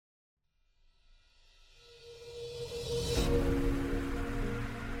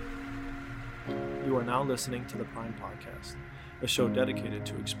now listening to the Prime Podcast, a show dedicated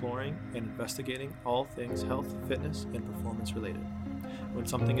to exploring and investigating all things health, fitness, and performance related. When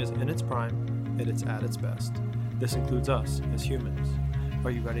something is in its prime and it's at its best, this includes us as humans.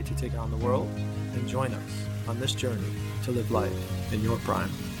 Are you ready to take on the world? And join us on this journey to live life in your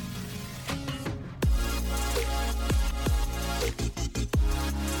prime.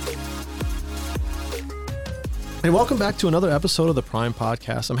 And welcome back to another episode of the Prime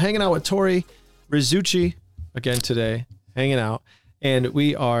Podcast. I'm hanging out with Tori Rizzucci again today, hanging out, and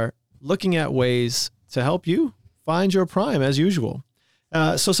we are looking at ways to help you find your prime as usual.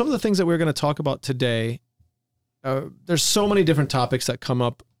 So some of the things that we're going to talk about today, there's so many different topics that come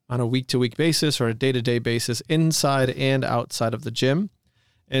up on a week-to-week basis or a day-to-day basis inside and outside of the gym.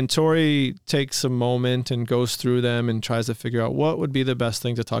 And Tori takes a moment and goes through them and tries to figure out what would be the best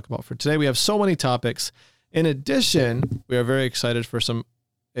thing to talk about for today. We have so many topics. In addition, we are very excited for some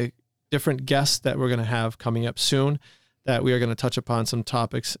different guests that we're going to have coming up soon, that we are going to touch upon some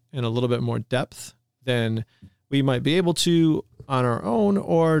topics in a little bit more depth than we might be able to on our own,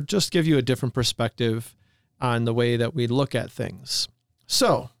 or just give you a different perspective on the way that we look at things.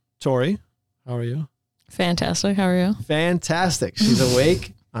 So, Tori, how are you? Fantastic. How are you? Fantastic. She's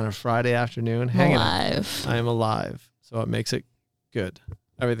awake on a Friday afternoon. Hanging alive. I am alive. So it makes it good.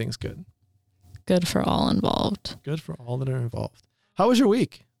 Everything's good. Good for all involved. Good for all that are involved. How was your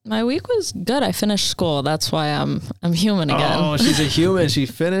week? My week was good. I finished school. That's why I'm human again. Oh, she's a human. She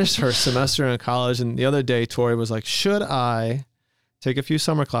finished her semester in college. And the other day, Tori was like, should I take a few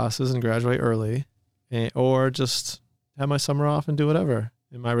summer classes and graduate early, or just have my summer off and do whatever?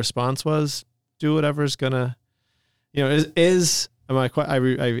 And my response was, do whatever's going to, I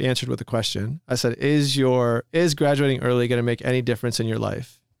answered with a question. I said, is graduating early going to make any difference in your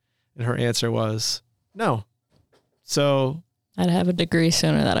life? And her answer was no. So I'd have a degree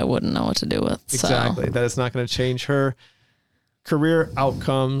sooner that I wouldn't know what to do with. Exactly. So. That it's not going to change her career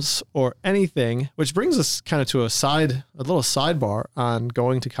outcomes or anything, which brings us kind of to a little sidebar on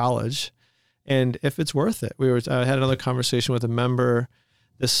going to college and if it's worth it. I had another conversation with a member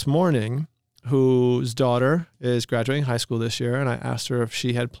this morning whose daughter is graduating high school this year. And I asked her if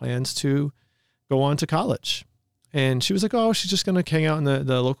she had plans to go on to college. And she was like, oh, she's just going to hang out in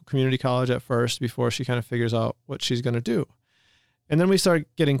the local community college at first before she kind of figures out what she's going to do. And then we started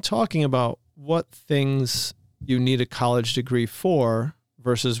talking about what things you need a college degree for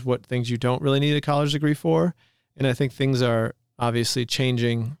versus what things you don't really need a college degree for. And I think things are obviously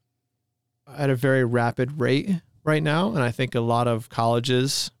changing at a very rapid rate right now. And I think a lot of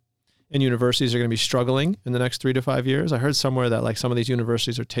colleges and universities are going to be struggling in the next 3 to 5 years. I heard somewhere that like some of these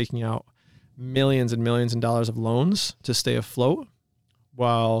universities are taking out millions and millions of dollars of loans to stay afloat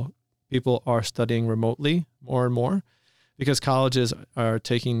while people are studying remotely more and more, because colleges are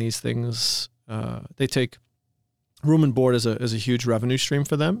taking these things. They take room and board as a huge revenue stream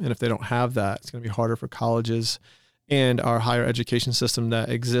for them. And if they don't have that, it's going to be harder for colleges and our higher education system that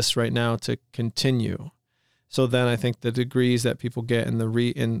exists right now to continue. So then I think the degrees that people get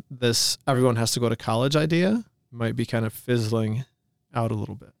in this everyone has to go to college idea might be kind of fizzling out a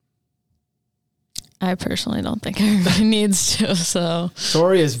little bit. I personally don't think everybody needs to. So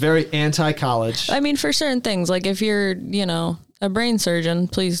Tori is very anti-college. I mean, for certain things, like if you're, a brain surgeon,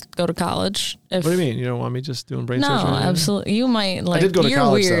 please go to college. What do you mean? You don't want me just doing brain surgery? No, absolutely. You might I did go to you're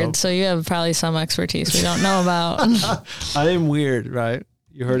college, weird, though. so you have probably some expertise we don't know about. I am weird, right?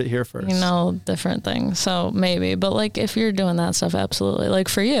 You heard it here first. You know, different things. So maybe, but like if you're doing that stuff, absolutely. Like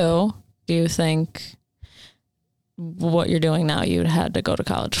for you, do you think what you're doing now you'd had to go to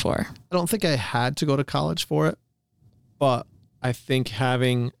college for? I don't think I had to go to college for it, but I think I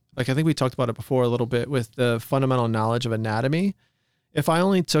think we talked about it before a little bit with the fundamental knowledge of anatomy. If I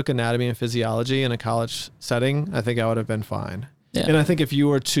only took anatomy and physiology in a college setting, I think I would have been fine. Yeah. And I think if you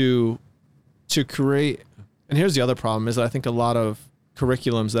were to create, and here's the other problem is that I think a lot of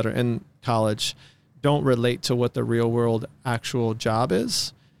curriculums that are in college don't relate to what the real world actual job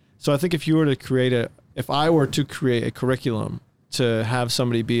is. So I think if I were to create a curriculum to have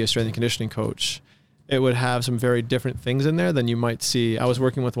somebody be a strength and conditioning coach, it would have some very different things in there than you might see. I was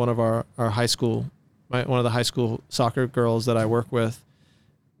working with one of our high school, one of the high school soccer girls that I work with,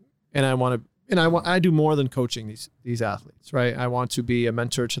 and I do more than coaching these athletes, right? I want to be a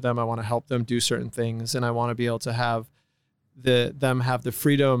mentor to them. I want to help them do certain things, and I want to be able to have them have the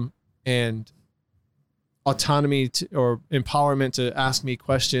freedom and autonomy or empowerment to ask me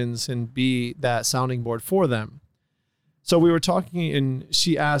questions and be that sounding board for them. So we were talking and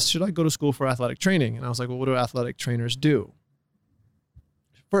she asked, should I go to school for athletic training? And I was like, well, what do athletic trainers do?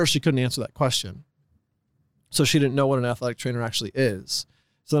 First, she couldn't answer that question. So she didn't know what an athletic trainer actually is.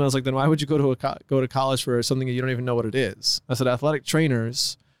 So then I was like, then why would you go to college for something that you don't even know what it is? I said, athletic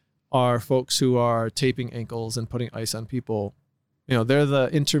trainers are folks who are taping ankles and putting ice on people. You know, they're the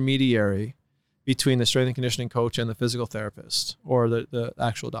intermediary between the strength and conditioning coach and the physical therapist or the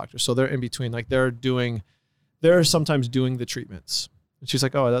actual doctor. So they're in between, like they're sometimes doing the treatments. And she's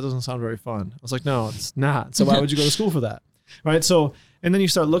like, oh, that doesn't sound very fun. I was like, no, it's not. So why would you go to school for that? Right. So, and then you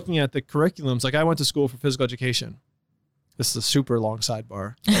start looking at the curriculums. Like I went to school for physical education. This is a super long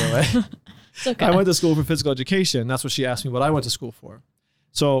sidebar, by the way. It's okay. I went to school for physical education. That's what she asked me what I went to school for.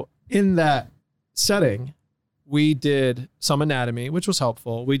 So in that setting, we did some anatomy, which was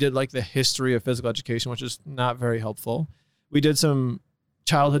helpful. We did like the history of physical education, which is not very helpful. We did some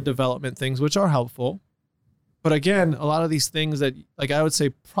childhood development things, which are helpful. But again, a lot of these things that, like I would say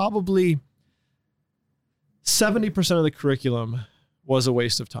probably 70% of the curriculum was a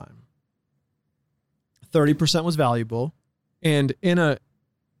waste of time. 30% was valuable. And in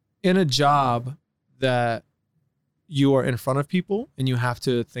a job that you are in front of people and you have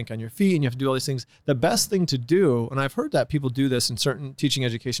to think on your feet and you have to do all these things, the best thing to do, and I've heard that people do this in certain teaching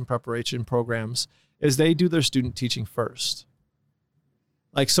education preparation programs, is they do their student teaching first.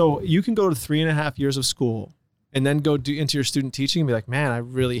 Like, so you can go to 3.5 years of school and then go into your student teaching and be like, man, I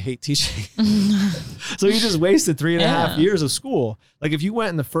really hate teaching. So you just wasted 3.5 years of school. Like if you went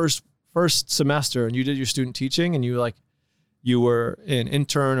in the first semester and you did your student teaching and you were an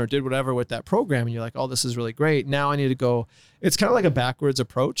intern or did whatever with that program and you're like, oh, this is really great. Now I need to go. It's kind of like a backwards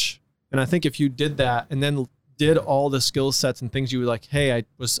approach. And I think if you did that and then did all the skill sets and things you were like, hey,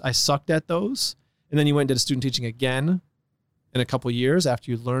 I sucked at those. And then you went and did student teaching again in a couple of years after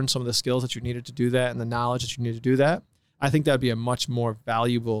you learned some of the skills that you needed to do that and the knowledge that you needed to do that. I think that'd be a much more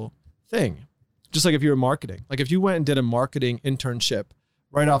valuable thing. Just like if you were marketing, like if you went and did a marketing internship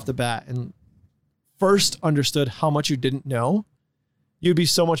right off the bat and first understood how much you didn't know, you'd be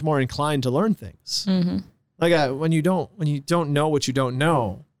so much more inclined to learn things. Mm-hmm. Like when you don't know what you don't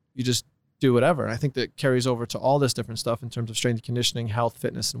know, you just do whatever. And I think that carries over to all this different stuff in terms of strength and conditioning, health,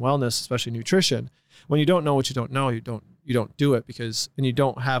 fitness, and wellness, especially nutrition. When you don't know what you don't know, you don't do it and you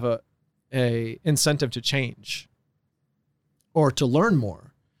don't have a incentive to change or to learn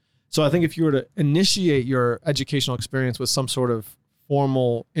more. So I think if you were to initiate your educational experience with some sort of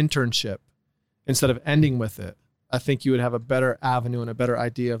formal internship instead of ending with it, I think you would have a better avenue and a better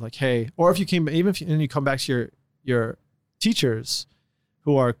idea of like, hey, or if you come back to your teachers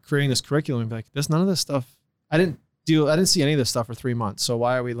who are creating this curriculum and be like, there's none of this stuff. I didn't see any of this stuff for 3 months. So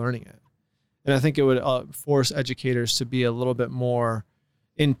why are we learning it? And I think it would force educators to be a little bit more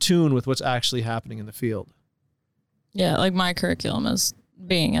in tune with what's actually happening in the field. Yeah. Like my curriculum is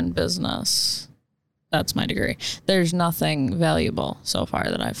being in business. That's my degree. There's nothing valuable so far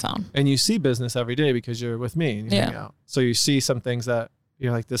that I've found. And you see business every day because you're with me and you hang out. So you see some things that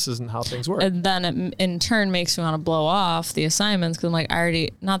you're like, this isn't how things work. And then it in turn makes me want to blow off the assignments because I'm like, I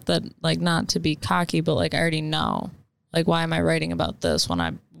already, not to be cocky, but like I already know. Like, why am I writing about this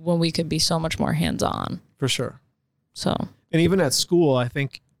when we could be so much more hands-on? For sure. So. And even at school, I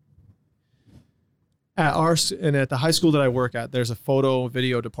think at the high school that I work at, there's a photo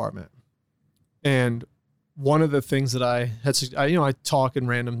video department. And one of the things that I talk in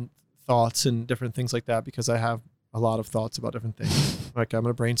random thoughts and different things like that because I have a lot of thoughts about different things. Like I'm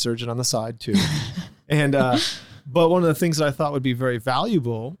a brain surgeon on the side too. And, but one of the things that I thought would be very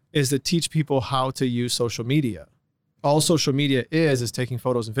valuable is to teach people how to use social media. All social media is taking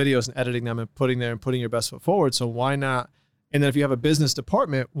photos and videos and editing them and putting your best foot forward. So why not? And then if you have a business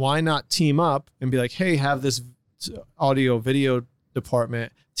department, why not team up and be like, hey, have this audio video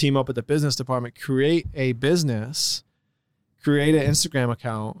department team up with the business department, create a business, create an Instagram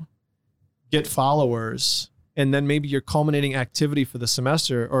account, get followers, and then maybe your culminating activity for the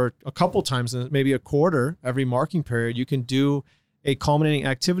semester or a couple times, maybe a quarter, every marking period, you can do a culminating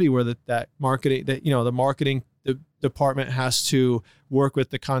activity where the marketing department has to work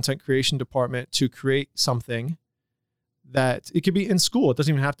with the content creation department to create something that it could be in school. It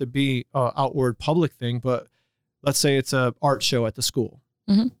doesn't even have to be an outward public thing, but let's say it's an art show at the school.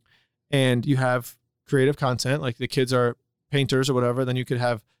 Mm-hmm. And you have creative content, like the kids are painters or whatever, then you could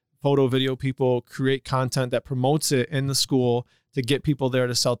have photo, video people create content that promotes it in the school to get people there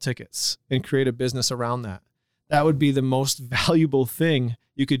to sell tickets and create a business around that. That would be the most valuable thing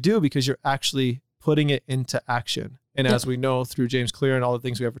you could do because you're actually putting it into action. And as we know through James Clear and all the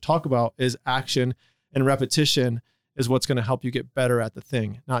things we ever talk about is action and repetition is what's going to help you get better at the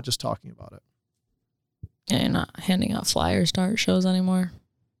thing, not just talking about it. Yeah, you're not handing out flyers to art shows anymore.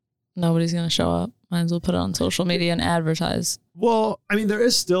 Nobody's going to show up. Might as well put it on social media and advertise. Well, I mean, there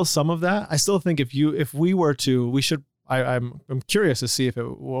is still some of that. I still think I I'm curious to see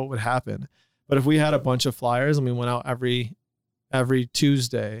what would happen. But if we had a bunch of flyers and we went out every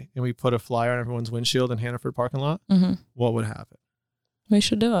Tuesday and we put a flyer on everyone's windshield in Hannaford parking lot, what would happen? We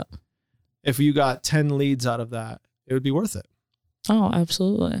should do it. If you got 10 leads out of that, it would be worth it. Oh,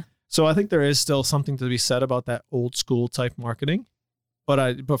 absolutely. So I think there is still something to be said about that old school type marketing.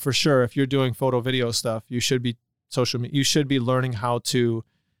 But for sure, if you're doing photo video stuff, you should be you should be learning how to,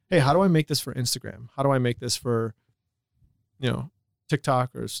 hey, how do I make this for Instagram? How do I make this for,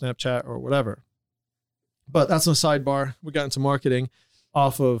 TikTok or Snapchat or whatever? But that's a sidebar. We got into marketing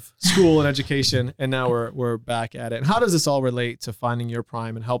off of school and education, and now we're back at it. And how does this all relate to finding your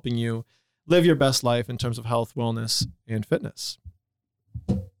prime and helping you live your best life in terms of health, wellness, and fitness?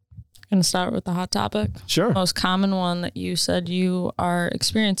 Going to start with the hot topic. Sure. Most common one that you said you are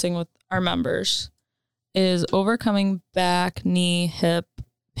experiencing with our members is overcoming back, knee, hip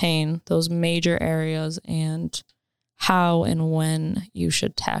pain, those major areas, and how and when you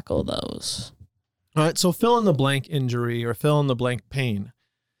should tackle those. All right. So fill in the blank injury or fill in the blank pain.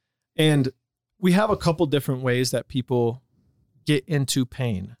 And we have a couple different ways that people get into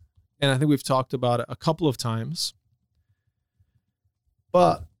pain. And I think we've talked about it a couple of times.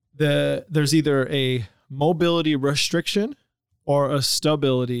 But there's either a mobility restriction or a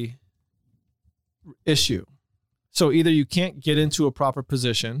stability issue. So either you can't get into a proper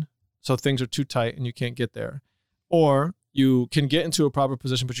position, so things are too tight and you can't get there, or you can get into a proper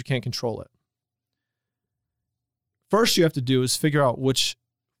position, but you can't control it. First you have to do is figure out which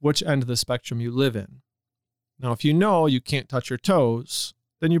end of the spectrum you live in. Now, if you know you can't touch your toes,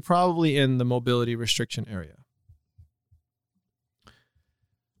 then you're probably in the mobility restriction area.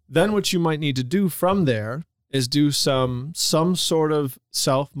 Then what you might need to do from there is do some sort of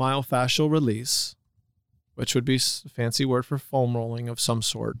self-myofascial release, which would be a fancy word for foam rolling of some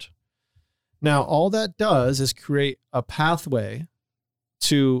sort. Now, all that does is create a pathway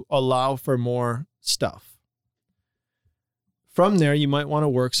to allow for more stuff. From there, you might want to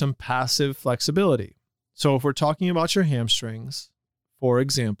work some passive flexibility. So if we're talking about your hamstrings, for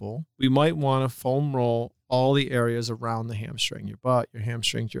example, we might want to foam roll all the areas around the hamstring, your butt, your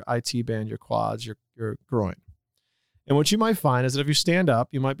hamstrings, your IT band, your quads, your groin. And what you might find is that if you stand up,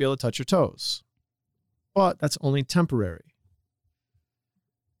 you might be able to touch your toes. But that's only temporary.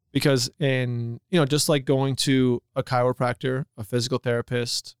 Because just like going to a chiropractor, a physical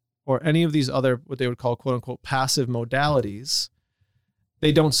therapist, or any of these other, what they would call quote unquote passive modalities,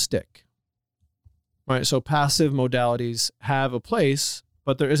 they don't stick. Right? So passive modalities have a place,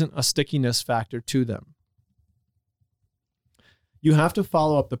 but there isn't a stickiness factor to them. You have to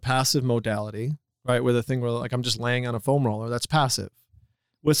follow up the passive modality, right? Where the thing where like I'm just laying on a foam roller, that's passive,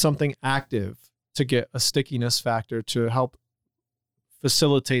 with something active to get a stickiness factor to help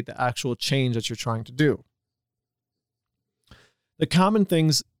facilitate the actual change that you're trying to do. The common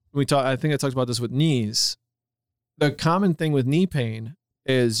things I think I talked about this with knees. The common thing with knee pain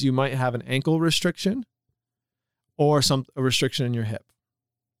is you might have an ankle restriction or a restriction in your hip.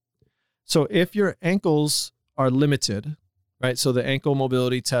 So if your ankles are limited, right? So the ankle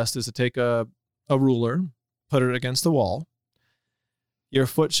mobility test is to take a ruler, put it against the wall. Your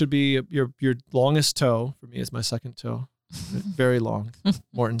foot should be your longest toe. For me, it's my second toe. Very long.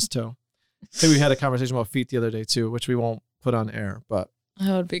 Morton's toe. I think we had a conversation about feet the other day too, which we won't put on air, but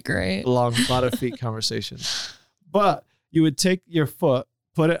that would be great. A lot of feet conversations. But you would take your foot,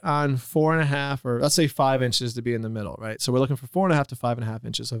 put it on 4.5 or let's say 5 inches to be in the middle, right? So we're looking for 4.5 to 5.5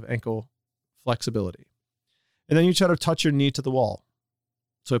 inches of ankle flexibility. And then you try to touch your knee to the wall.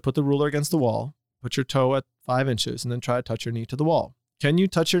 So put the ruler against the wall, put your toe at 5 inches, and then try to touch your knee to the wall. Can you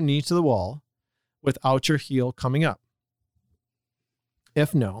touch your knee to the wall without your heel coming up?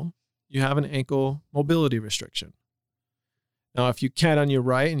 If no, you have an ankle mobility restriction. Now, if you can on your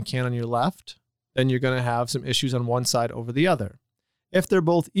right and can on your left, then you're going to have some issues on one side over the other. If they're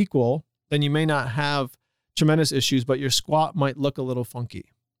both equal, then you may not have tremendous issues, but your squat might look a little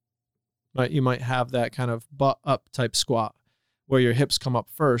funky. Right? You might have that kind of butt up type squat where your hips come up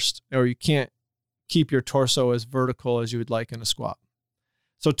first, or you can't keep your torso as vertical as you would like in a squat.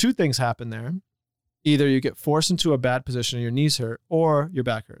 So 2 things happen there. Either you get forced into a bad position and your knees hurt, or your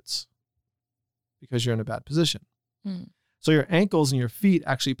back hurts because you're in a bad position. So your ankles and your feet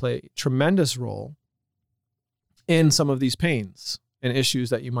actually play a tremendous role in some of these pains and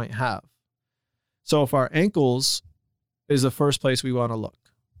issues that you might have. So if our ankles is the first place we want to look,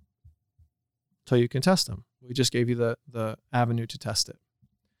 so you can test them. We just gave you the avenue to test it.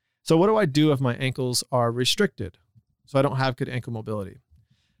 So what do I do if my ankles are restricted? So I don't have good ankle mobility.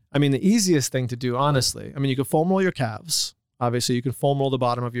 I mean, the easiest thing to do, honestly, you can foam roll your calves. Obviously, you can foam roll the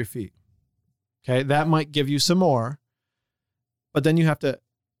bottom of your feet. Okay, that might give you some more, But then you have to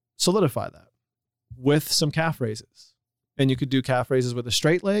solidify that with some calf raises. And you could do calf raises with a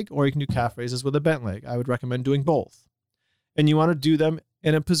straight leg, or you can do calf raises with a bent leg. I would recommend doing both. And you want to do them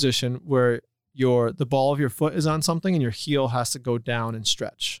in a position where the ball of your foot is on something and your heel has to go down and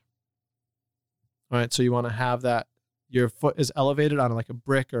stretch. All right. So you want to have that, your foot is elevated on like a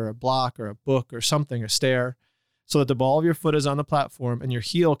brick or a block or a book or something, or stair, so that the ball of your foot is on the platform and your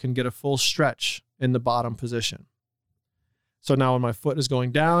heel can get a full stretch in the bottom position. So now when my foot is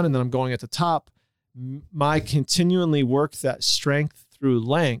going down and then I'm going at the top, my continually work that strength through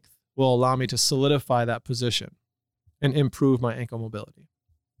length will allow me to solidify that position and improve my ankle mobility.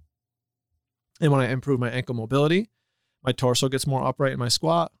 And when I improve my ankle mobility, my torso gets more upright in my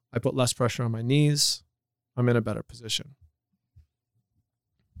squat. I put less pressure on my knees. I'm in a better position.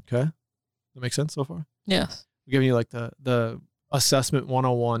 Okay? That makes sense so far? Yes. I'm giving you like the assessment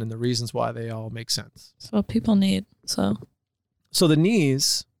 101 and the reasons why they all make sense. That's what people need. So the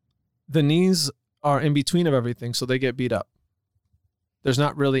knees are in between of everything, so they get beat up. There's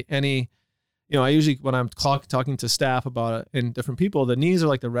not really any, I usually, when I'm talking to staff about it and different people, the knees are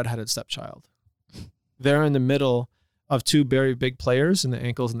like the redheaded stepchild. They're in the middle of two very big players in the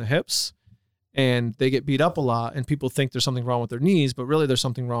ankles and the hips, and they get beat up a lot, and people think there's something wrong with their knees, but really there's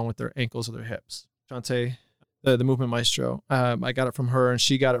something wrong with their ankles or their hips. Shante, the movement maestro, I got it from her, and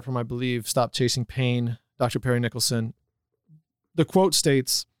she got it from, I believe, Stop Chasing Pain, Dr. Perry Nicholson. The quote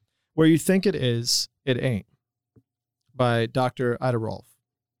states, "Where you think it is, it ain't," by Dr. Ida Rolf.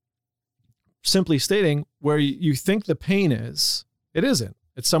 Simply stating, where you think the pain is, it isn't.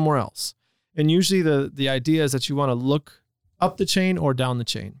 It's somewhere else. And usually the idea is that you want to look up the chain or down the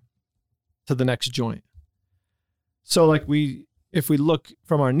chain to the next joint. So like if we look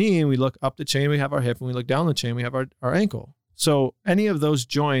from our knee and we look up the chain, we have our hip, and we look down the chain, we have our ankle. So any of those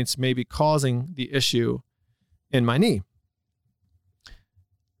joints may be causing the issue in my knee.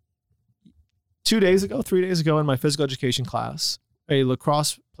 3 days ago in my physical education class, a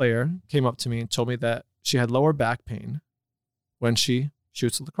lacrosse player came up to me and told me that she had lower back pain when she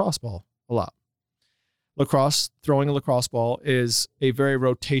shoots a lacrosse ball a lot. Throwing a lacrosse ball is a very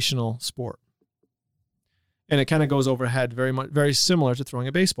rotational sport. And it kind of goes overhead very similar to throwing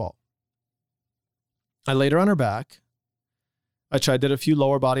a baseball. I laid her on her back. I did a few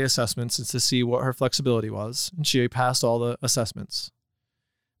lower body assessments to see what her flexibility was, and she passed all the assessments.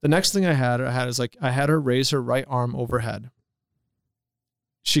 The next thing I had her raise her right arm overhead.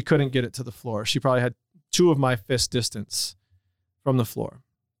 She couldn't get it to the floor. She probably had 2 of my fist distance from the floor.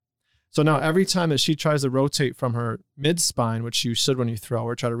 So now every time that she tries to rotate from her mid-spine, which you should when you throw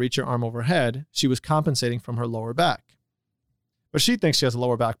or try to reach your arm overhead, she was compensating from her lower back. But she thinks she has a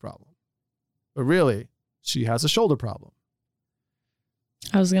lower back problem. But really, she has a shoulder problem.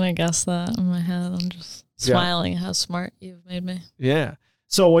 I was going to guess that in my head. I'm just smiling how smart you've made me. Yeah.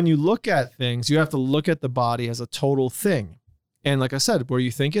 So when you look at things, you have to look at the body as a total thing. And like I said, where you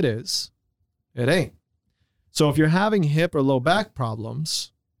think it is, it ain't. So if you're having hip or low back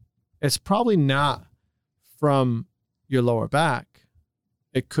problems, it's probably not from your lower back.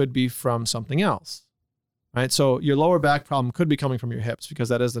 It could be from something else, right? So your lower back problem could be coming from your hips because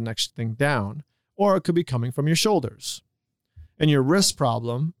that is the next thing down, or it could be coming from your shoulders. And your wrist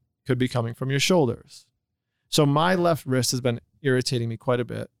problem could be coming from your shoulders. So my left wrist has been irritating me quite a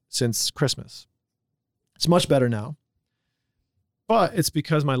bit since Christmas. It's much better now. But it's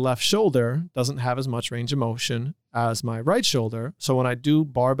because my left shoulder doesn't have as much range of motion as my right shoulder. So when I do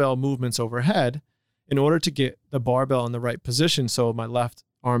barbell movements overhead, in order to get the barbell in the right position so my left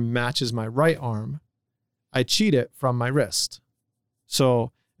arm matches my right arm, I cheat it from my wrist.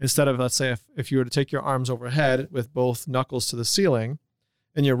 So instead of, let's say, if you were to take your arms overhead with both knuckles to the ceiling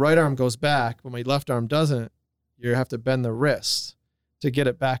and your right arm goes back, but my left arm doesn't, you have to bend the wrist to get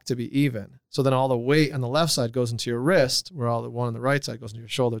it back to be even. So then all the weight on the left side goes into your wrist, where all the one on the right side goes into your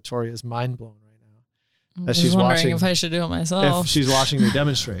shoulder. Tori is mind blown right now. As she's wondering if I should do it myself. If she's watching me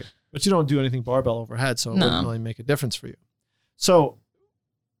demonstrate. But you don't do anything barbell overhead, so it wouldn't really make a difference for you. So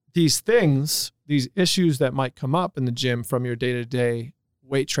these issues that might come up in the gym from your day-to-day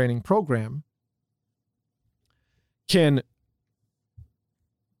weight training program can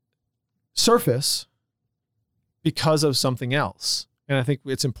surface because of something else. And I think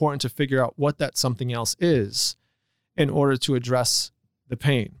it's important to figure out what that something else is in order to address the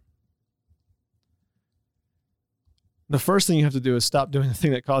pain. The first thing you have to do is stop doing the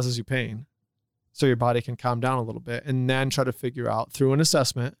thing that causes you pain so your body can calm down a little bit, and then try to figure out through an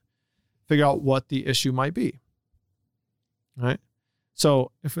assessment, figure out what the issue might be. All right.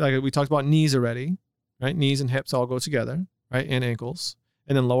 So if like we talked about knees already, right? Knees and hips all go together, right? And ankles.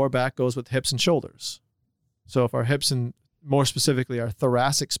 And then lower back goes with hips and shoulders. So if our hips and more specifically our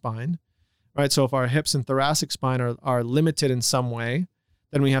thoracic spine, right? So if our hips and thoracic spine are limited in some way,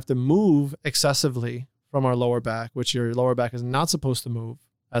 then we have to move excessively from our lower back, which your lower back is not supposed to move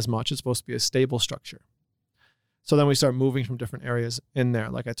as much. It's supposed to be a stable structure. So then we start moving from different areas in there,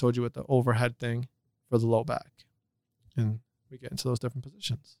 like I told you with the overhead thing for the low back. And we get into those different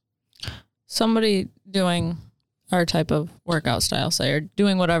positions. Somebody doing our type of workout style, say, or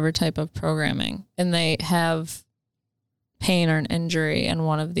doing whatever type of programming, and they have pain or an injury in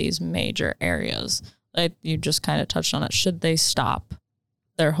one of these major areas, like you just kind of touched on it, should they stop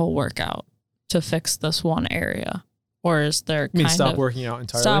their whole workout to fix this one area? Or is there stop working out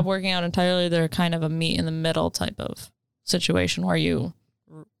entirely? Stop working out entirely. They're kind of a meet in the middle type of situation where you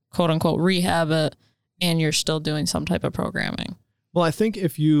quote unquote rehab it and you're still doing some type of programming. Well, I think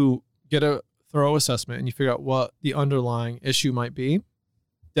if you get a thorough assessment and you figure out what the underlying issue might be,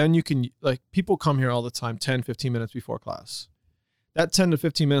 then you can, like, people come here all the time 10, 15 minutes before class. That 10 to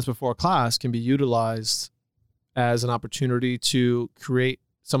 15 minutes before class can be utilized as an opportunity to create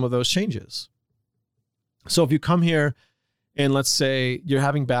some of those changes. So if you come here and let's say you're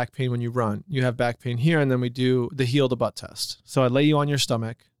having back pain when you run, you have back pain here, and then we do the heel to butt test. So I lay you on your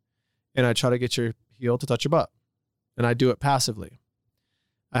stomach and I try to get your heel to touch your butt, and I do it passively.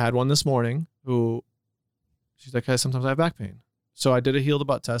 I had one this morning who, she's like, hey, sometimes I have back pain. So I did a heel to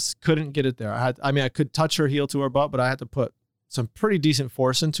butt test, couldn't get it there. I could touch her heel to her butt, but I had to put some pretty decent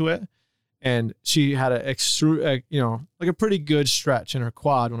force into it. And she had like a pretty good stretch in her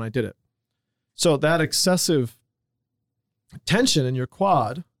quad when I did it. So that excessive tension in your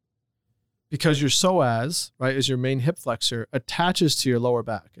quad, because your psoas, right, is your main hip flexor, attaches to your lower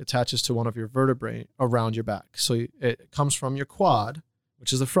back, attaches to one of your vertebrae around your back. So it comes from your quad,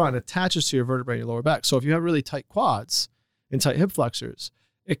 which is the front, attaches to your vertebrae in your lower back. So if you have really tight quads and tight hip flexors,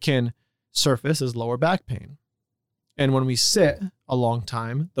 it can surface as lower back pain. And when we sit a long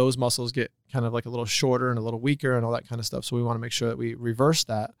time, those muscles get kind of like a little shorter and a little weaker and all that kind of stuff. So we want to make sure that we reverse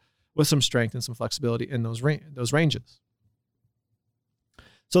that with some strength and some flexibility in those ranges.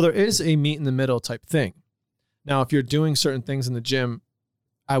 So there is a meet in the middle type thing. Now, if you're doing certain things in the gym,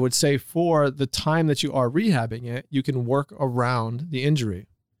 I would say for the time that you are rehabbing it, you can work around the injury.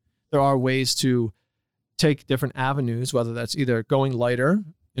 There are ways to take different avenues, whether that's either going lighter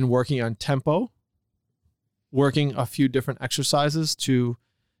and working on tempo, working a few different exercises to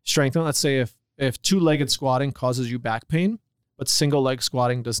strengthen. Let's say if two-legged squatting causes you back pain, but single leg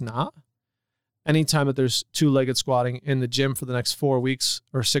squatting does not. Anytime that there's two-legged squatting in the gym for the next 4 weeks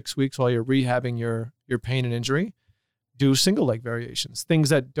or 6 weeks while you're rehabbing your pain and injury, do single leg variations, things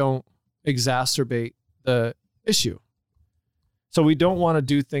that don't exacerbate the issue. So we don't want to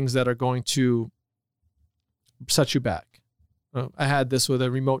do things that are going to set you back. I had this with a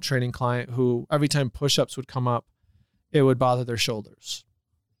remote training client who every time push-ups would come up, it would bother their shoulders.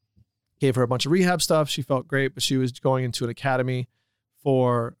 Gave her a bunch of rehab stuff. She felt great, but she was going into an academy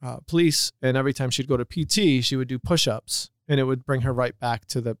for police. And every time she'd go to PT, she would do push-ups and it would bring her right back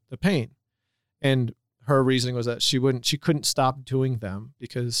to the pain. And her reasoning was that she couldn't stop doing them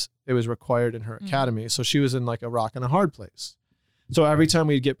because it was required in her academy. So she was in like a rock and a hard place. So every time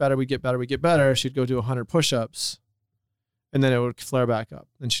we'd get better, she'd go do 100 push-ups and then it would flare back up.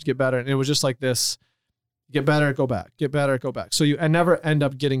 And she'd get better. And it was just like this, get better, go back, get better, go back. So you never end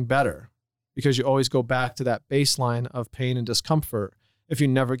up getting better because you always go back to that baseline of pain and discomfort if you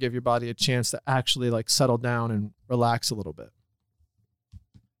never give your body a chance to actually like settle down and relax a little bit.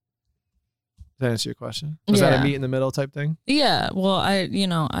 Does that answer your question? Was that a meet in the middle type thing? Yeah. Well, I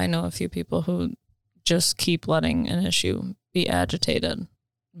know a few people who just keep letting an issue be agitated,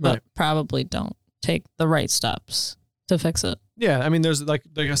 but probably don't take the right steps to fix it. Yeah. I mean, there's like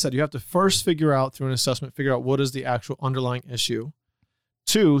I said, you have to first figure out through an assessment, figure out what is the actual underlying issue.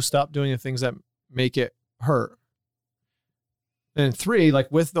 2, stop doing the things that make it hurt. And 3,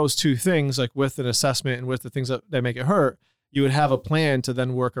 like with those 2 things, like with an assessment and with the things that make it hurt, you would have a plan to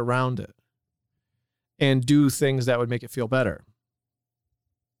then work around it and do things that would make it feel better.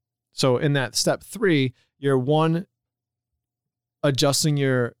 So in that step 3, you're 1, adjusting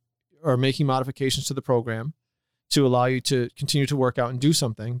or making modifications to the program to allow you to continue to work out and do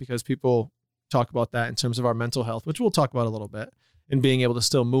something, because people talk about that in terms of our mental health, which we'll talk about a little bit, and being able to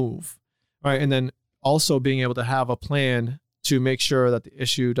still move. All right. And then also being able to have a plan to make sure that the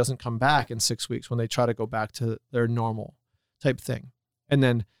issue doesn't come back in 6 weeks when they try to go back to their normal type thing. And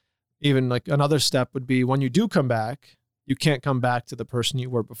then even like another step would be when you do come back, you can't come back to the person you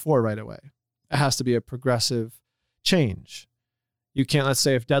were before right away. It has to be a progressive change. You can't, let's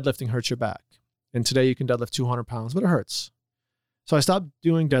say if deadlifting hurts your back and today you can deadlift 200 pounds, but it hurts. So I stopped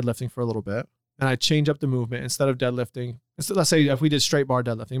doing deadlifting for a little bit and I change up the movement. Instead of deadlifting, So let's say if we did straight bar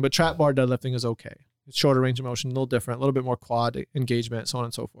deadlifting, but trap bar deadlifting is okay. It's shorter range of motion, a little different, a little bit more quad engagement, so on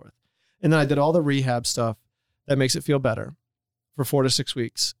and so forth. And then I did all the rehab stuff that makes it feel better for 4 to 6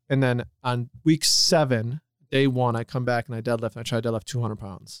 weeks. And then on week 7, day 1, I come back and I deadlift and I try to deadlift 200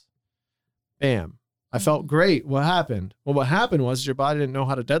 pounds. Bam. I felt great. What happened? Well, what happened was your body didn't know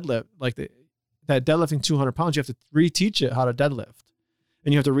how to deadlift. Like that deadlifting 200 pounds, you have to reteach it how to deadlift.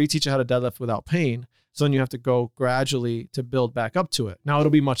 And you have to reteach it how to deadlift without pain. So then you have to go gradually to build back up to it. Now it'll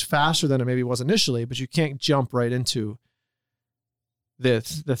be much faster than it maybe was initially, but you can't jump right into the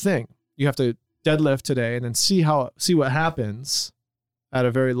thing. You have to deadlift today and then see what happens at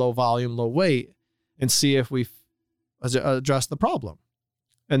a very low volume, low weight, and see if we address the problem.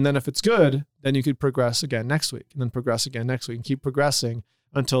 And then if it's good, then you could progress again next week, and then progress again next week, and keep progressing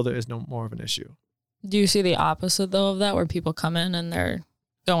until there is no more of an issue. Do you see the opposite though of that, where people come in and they're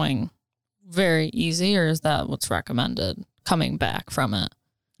going very easy, or is that what's recommended coming back from it?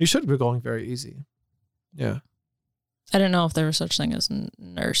 You should be going very easy. Yeah. I didn't know if there was such thing as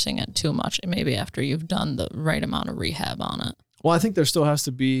nursing it too much, maybe after you've done the right amount of rehab on it. Well, I think there still has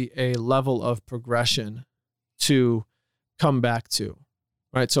to be a level of progression to come back to,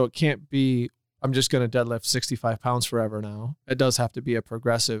 right? So it can't be, I'm just going to deadlift 65 pounds forever now. It does have to be a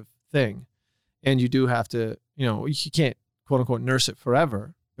progressive thing. And you do have to, you can't quote unquote nurse it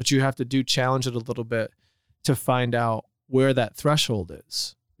forever, but you have to challenge it a little bit to find out where that threshold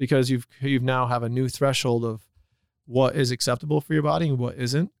is, because you've now have a new threshold of what is acceptable for your body and what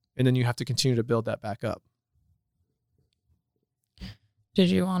isn't. And then you have to continue to build that back up. Did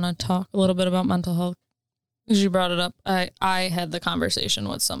you want to talk a little bit about mental health? Because you brought it up. I had the conversation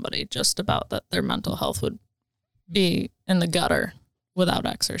with somebody just about that their mental health would be in the gutter without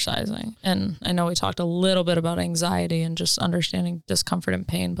exercising. And I know we talked a little bit about anxiety and just understanding discomfort and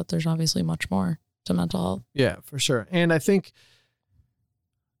pain, but there's obviously much more to mental health. Yeah, for sure. And I think,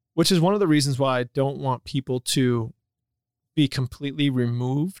 which is one of the reasons why I don't want people to be completely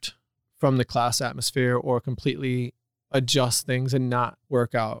removed from the class atmosphere or completely adjust things and not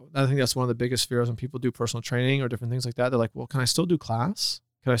work out. I think that's one of the biggest fears when people do personal training or different things like that. They're like, well, can I still do class?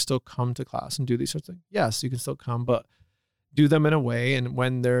 Can I still come to class and do these sorts of things? Yes, you can still come, but do them in a way. And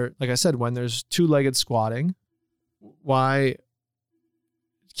when they're, like I said, when there's 2-legged squatting, why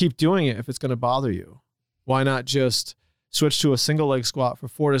keep doing it if it's going to bother you? Why not just switch to a single leg squat for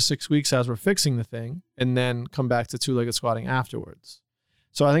 4 to 6 weeks as we're fixing the thing and then come back to 2-legged squatting afterwards?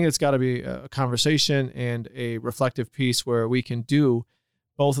 So I think it's got to be a conversation and a reflective piece where we can do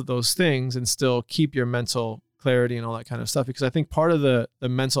both of those things and still keep your mental clarity and all that kind of stuff. Because I think part of the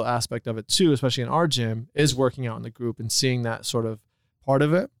mental aspect of it too, especially in our gym, is working out in the group and seeing that sort of part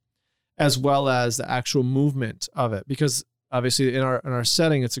of it, as well as the actual movement of it. Because obviously in our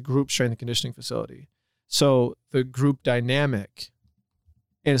setting, it's a group strength and conditioning facility. So the group dynamic,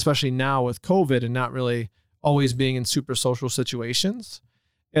 and especially now with COVID and not really always being in super social situations,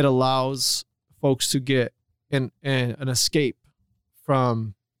 it allows folks to get an escape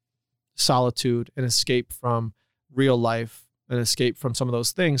from solitude, an escape from real life, an escape from some of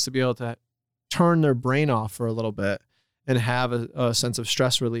those things, to be able to turn their brain off for a little bit and have a sense of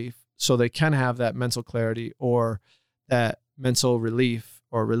stress relief so they can have that mental clarity or that mental relief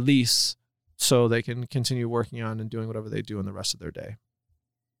or release so they can continue working on and doing whatever they do in the rest of their day.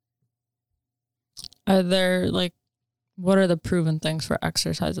 Are there what are the proven things for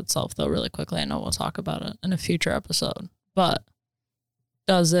exercise itself though, really quickly? I know we'll talk about it in a future episode, but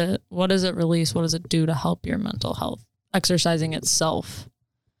what does it release? What does it do to help your mental health? Exercising itself.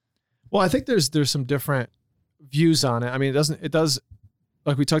 Well, I think there's some different views on it. I mean, it does,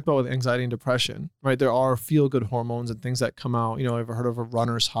 like we talked about with anxiety and depression, right? There are feel-good hormones and things that come out. Ever heard of a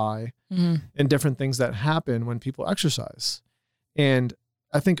runner's high and different things that happen when people exercise. And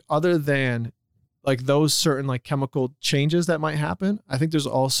I think other than those certain chemical changes that might happen, I think there's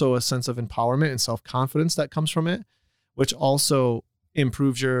also a sense of empowerment and self-confidence that comes from it, which also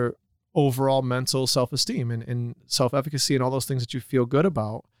improves your overall mental self-esteem and self-efficacy and all those things that you feel good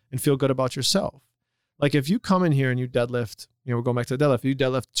about and feel good about yourself. Like if you come in here and you deadlift, we're going back to the deadlift, if you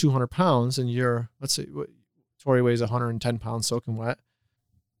deadlift 200 pounds and let's say Tori weighs 110 pounds soaking wet.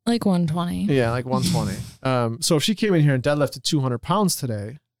 120. Yeah, 120. So if she came in here and deadlifted 200 pounds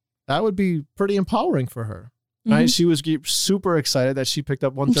today, that would be pretty empowering for her, right? She was super excited that she picked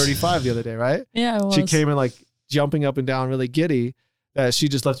up 135 the other day, right? Yeah, it was. She came in jumping up and down, really giddy. She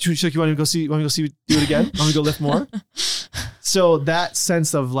just left. She's like, "You want me to go see? Do it again? Want me to go lift more?" So that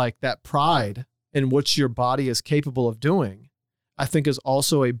sense of that pride in what your body is capable of doing, I think, is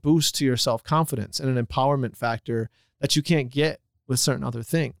also a boost to your self-confidence and an empowerment factor that you can't get with certain other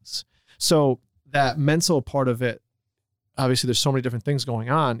things. So that mental part of it obviously there's so many different things going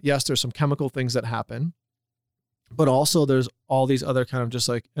on. Yes, there's some chemical things that happen, but also there's all these other kind of just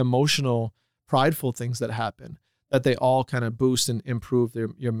like emotional, prideful things that happen that they all kind of boost and improve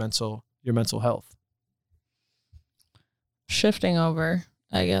your mental health. Shifting over,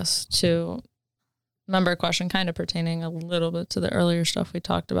 I guess, to member question kind of pertaining a little bit to the earlier stuff we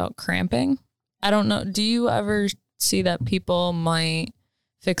talked about, cramping. I don't know. Do you ever see that people might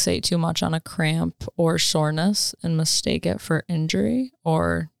fixate too much on a cramp or soreness and mistake it for injury?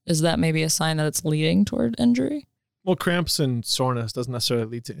 Or is that maybe a sign that it's leading toward injury? Well, cramps and soreness doesn't necessarily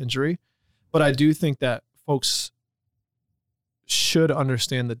lead to injury, but I do think that folks should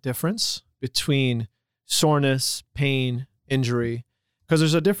understand the difference between soreness, pain, injury, because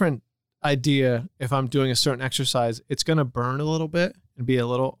there's a different idea. If I'm doing a certain exercise, it's going to burn a little bit and be a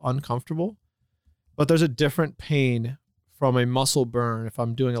little uncomfortable, but there's a different pain from a muscle burn if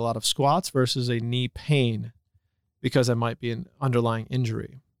I'm doing a lot of squats versus a knee pain because I might be an underlying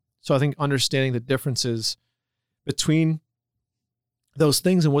injury. So I think understanding the differences between those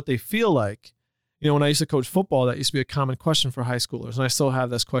things and what they feel like. You know, when I used to coach football, that used to be a common question for high schoolers. And I still have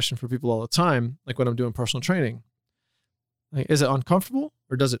this question for people all the time, like when I'm doing personal training. Like, is it uncomfortable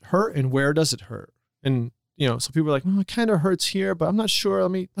or does it hurt? And where does it hurt? And, you know, so people are like, well, it kind of hurts here, but I'm not sure.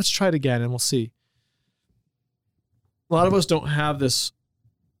 Let's try it again and we'll see. A lot of us don't have this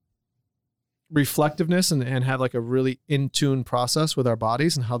reflectiveness and have like a really in tune process with our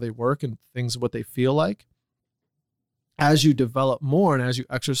bodies and how they work and things, what they feel like. As you develop more and as you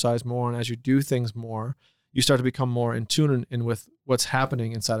exercise more and as you do things more, you start to become more in tune and with what's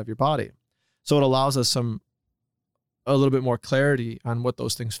happening inside of your body. So it allows us a little bit more clarity on what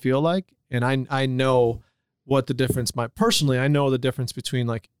those things feel like. And I know what the difference I know the difference between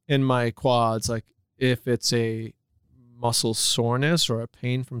like in my quads, like if it's a muscle soreness or a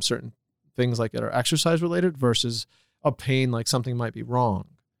pain from certain things like that are exercise related versus a pain like something might be wrong.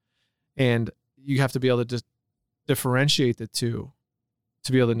 And you have to be able to just differentiate the two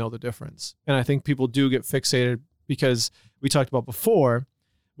to be able to know the difference. And I think people do get fixated because we talked about before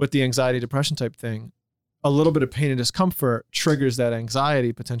with the anxiety, depression type thing, a little bit of pain and discomfort triggers that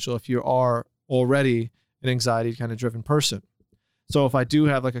anxiety potential if you are already an anxiety kind of driven person. So if I do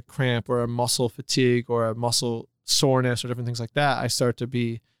have like a cramp or a muscle fatigue or a muscle soreness or different things like that, I start to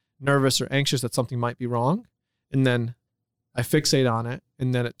be nervous or anxious that something might be wrong. And then I fixate on it,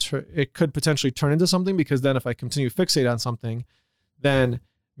 and then it could potentially turn into something, because then if I continue to fixate on something, then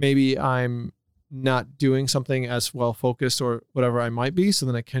maybe I'm not doing something as well focused or whatever I might be. So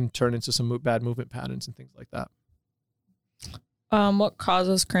then it can turn into some bad movement patterns and things like that. What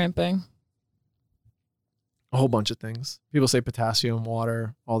causes cramping? A whole bunch of things. People say potassium,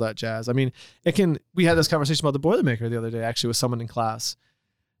 water, all that jazz. I mean, we had this conversation about the Boilermaker the other day, actually, with someone in class.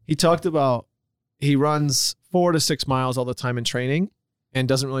 He talked about he runs 4 to 6 miles all the time in training and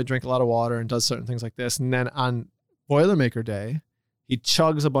doesn't really drink a lot of water and does certain things like this. And then on Boilermaker Day, he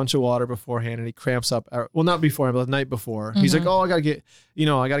chugs a bunch of water beforehand and he cramps up. Well, not beforehand, but the night before. Mm-hmm. He's like, oh, I got to get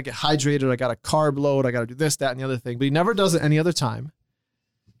hydrated. I got a carb load. I got to do this, that, and the other thing. But he never does it any other time.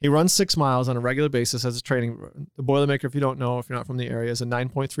 He runs 6 miles on a regular basis as a training. The Boilermaker, if you don't know, if you're not from the area, is a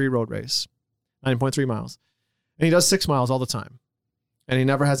 9.3 road race, 9.3 miles. And he does 6 miles all the time. And he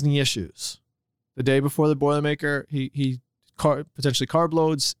never has any issues. The day before the Boilermaker, he potentially carb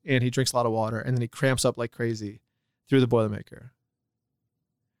loads and he drinks a lot of water, and then he cramps up like crazy through the Boilermaker.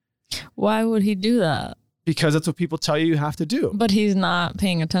 Why would he do that? Because that's what people tell you have to do. But he's not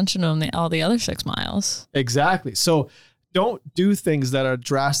paying attention to all the other 6 miles. Exactly. So don't do things that are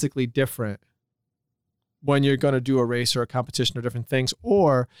drastically different when you're going to do a race or a competition or different things,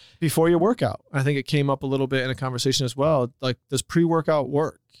 or before your workout. I think it came up a little bit in a conversation as well. Like, does pre-workout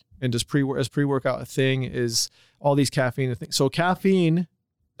work? And is pre-workout a thing? Is all these caffeine a thing? So caffeine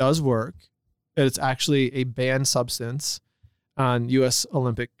does work. It's actually a banned substance on U.S.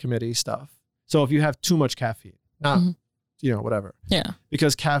 Olympic Committee stuff. So if you have too much caffeine, not, whatever. Yeah.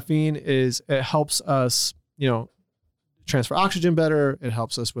 Because caffeine it helps us, transfer oxygen better. It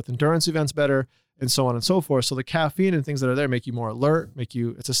helps us with endurance events better, and so on and so forth. So the caffeine and things that are there make you more alert,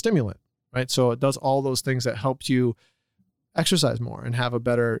 it's a stimulant, right? So it does all those things that help you exercise more and have a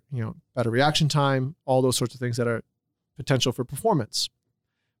better reaction time, all those sorts of things that are potential for performance.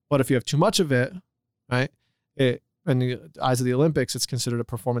 But if you have too much of it, right, in the eyes of the Olympics, it's considered a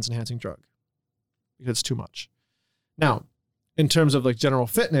performance enhancing drug because it's too much. Now, in terms of like general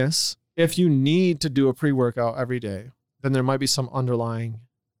fitness, if you need to do a pre-workout every day, then there might be some underlying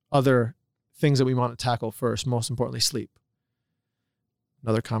other things that we want to tackle first, most importantly, sleep.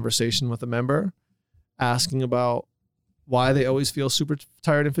 Another conversation with a member asking about why they always feel super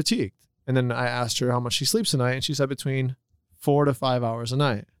tired and fatigued. And then I asked her how much she sleeps a night, and she said between 4 to 5 hours a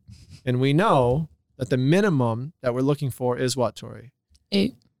night. And we know that the minimum that we're looking for is what, Tori?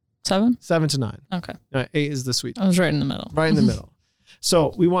 8, 7? 7 to 9. Okay. 8 is the sweet. I was right in the middle. Right in the middle.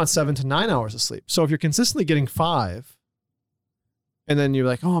 So we want 7 to 9 hours of sleep. So if you're consistently getting 5, and then you're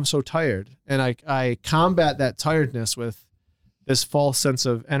like, oh, I'm so tired. And I combat that tiredness with this false sense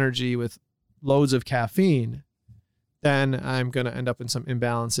of energy with loads of caffeine, then I'm going to end up in some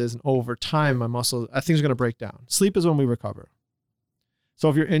imbalances. And over time, my muscles, things are going to break down. Sleep is when we recover. So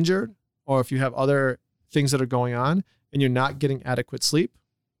if you're injured or if you have other things that are going on and you're not getting adequate sleep,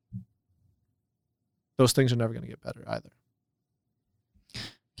 those things are never going to get better either.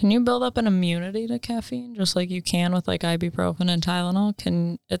 Can you build up an immunity to caffeine just like you can with like ibuprofen and Tylenol?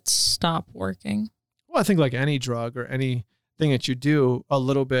 Can it stop working? Well, I think like any drug or anything that you do, a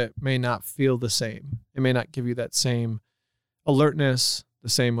little bit may not feel the same. It may not give you that same alertness, the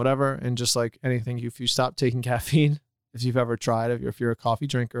same whatever. And just like anything, if you stop taking caffeine, if you've ever tried, if you're a coffee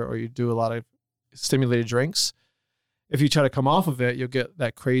drinker or you do a lot of stimulated drinks, if you try to come off of it, you'll get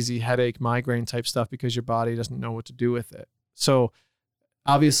that crazy headache, migraine type stuff because your body doesn't know what to do with it. So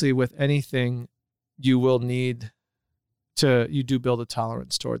obviously with anything, you will need to, you do build a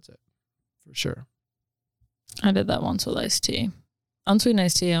tolerance towards it for sure. I did that once with iced tea. Unsweetened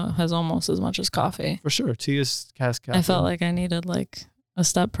iced tea has almost as much as coffee. For sure. Tea has caffeine. I felt like I needed like a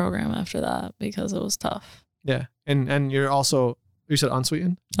step program after that because it was tough. Yeah. And you're also, you said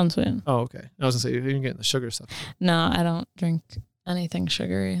unsweetened? Unsweetened. Oh, okay. I was going to say, you're getting the sugar stuff. No, I don't drink anything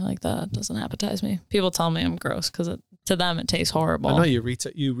sugary like that. It doesn't appetize me. People tell me I'm gross because to them it tastes horrible. I know you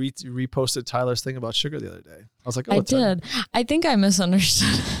reposted Tyler's thing about sugar the other day. I was like, oh, I did. I think I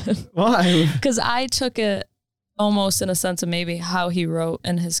misunderstood it. Why? Because I took it almost in a sense of maybe how he wrote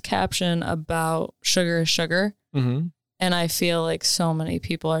in his caption about sugar is sugar. Mm-hmm. And I feel like so many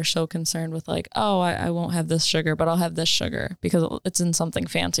people are so concerned with like, oh, I won't have this sugar, but I'll have this sugar because it's in something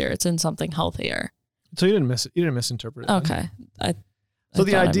fancier. It's in something healthier. So you didn't misinterpret it. Okay. So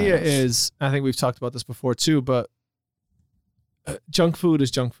the idea is, I think we've talked about this before too, but junk food is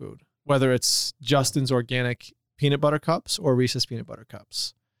junk food, whether it's Justin's organic peanut butter cups or Reese's peanut butter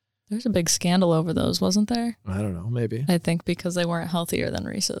cups. There's a big scandal over those, wasn't there? I don't know, maybe. I think because they weren't healthier than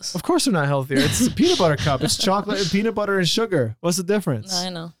Reese's. Of course they're not healthier. It's a peanut butter cup. It's chocolate and peanut butter and sugar. What's the difference? I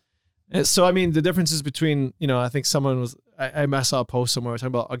know. So, I mean, the difference is between, I think someone was, I saw a post somewhere talking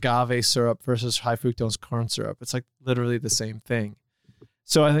about agave syrup versus high fructose corn syrup. It's like literally the same thing.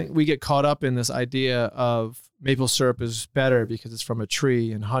 So I think we get caught up in this idea of maple syrup is better because it's from a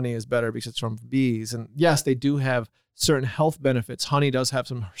tree and honey is better because it's from bees. And yes, they do have certain health benefits. Honey does have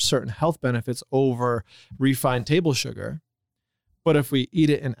some certain health benefits over refined table sugar. But if we eat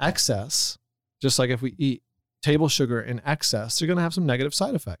it in excess, just like if we eat table sugar in excess, they're going to have some negative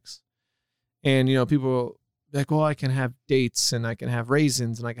side effects. And, people are like, well, I can have dates and I can have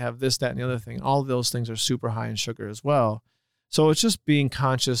raisins and I can have this, that, and the other thing. All of those things are super high in sugar as well. So it's just being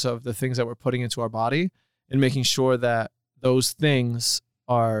conscious of the things that we're putting into our body and making sure that those things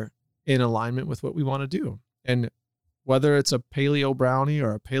are in alignment with what we want to do. And whether it's a paleo brownie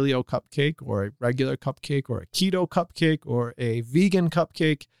or a paleo cupcake or a regular cupcake or a keto cupcake or a vegan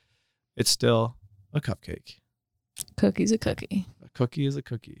cupcake, it's still a cupcake. Cookie's a cookie. A cookie is a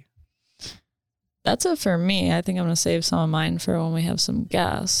cookie. That's it for me. I think I'm going to save some of mine for when we have some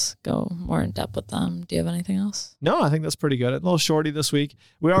guests, go more in depth with them. Do you have anything else? No, I think that's pretty good. A little shorty this week.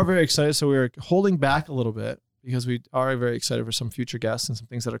 We are very excited. So we're holding back a little bit because we are very excited for some future guests and some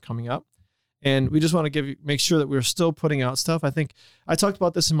things that are coming up. And we just want to make sure that we're still putting out stuff. I think I talked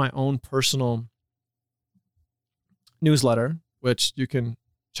about this in my own personal newsletter, which you can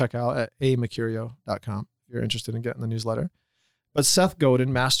check out at amercurio.com if you're interested in getting the newsletter. But Seth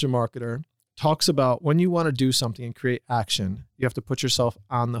Godin, master marketer, talks about when you want to do something and create action, you have to put yourself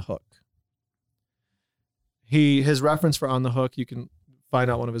on the hook. His reference for on the hook, you can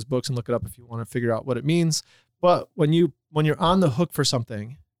find out one of his books and look it up if you want to figure out what it means. But when you're on the hook for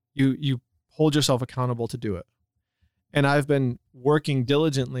something, you hold yourself accountable to do it. And I've been working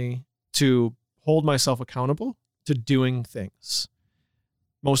diligently to hold myself accountable to doing things.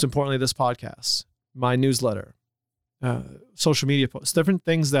 Most importantly, this podcast, my newsletter, social media posts, different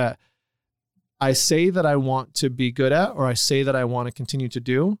things that I say that I want to be good at, or I say that I want to continue to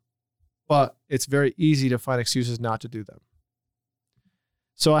do, but it's very easy to find excuses not to do them.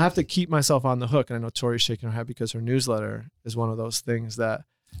 So I have to keep myself on the hook. And I know Tori's shaking her head because her newsletter is one of those things that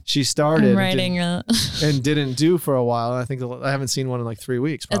she started and didn't do for a while. I think I haven't seen one in like 3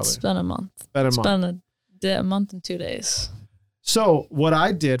 weeks. Probably. It's been a month. It's been a month and 2 days. So what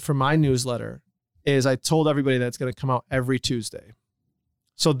I did for my newsletter is I told everybody that it's going to come out every Tuesday.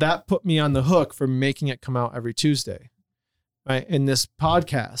 So that put me on the hook for making it come out every Tuesday, right? And this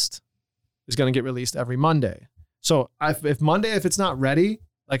podcast is going to get released every Monday. So if it's not ready,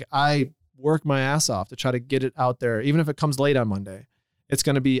 like I work my ass off to try to get it out there. Even if it comes late on Monday, it's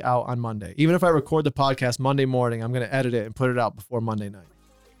going to be out on Monday. Even if I record the podcast Monday morning, I'm going to edit it and put it out before Monday night.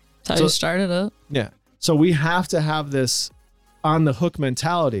 That's how you started it. Yeah. So we have to have this on the hook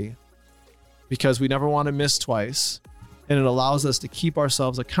mentality because we never want to miss twice. And it allows us to keep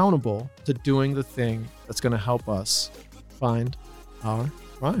ourselves accountable to doing the thing that's going to help us find our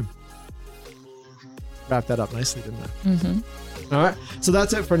rhyme. Wrap that up nicely, didn't I? Mm-hmm. All right. So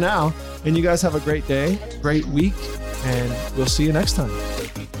that's it for now. And you guys have a great day, great week, and we'll see you next time.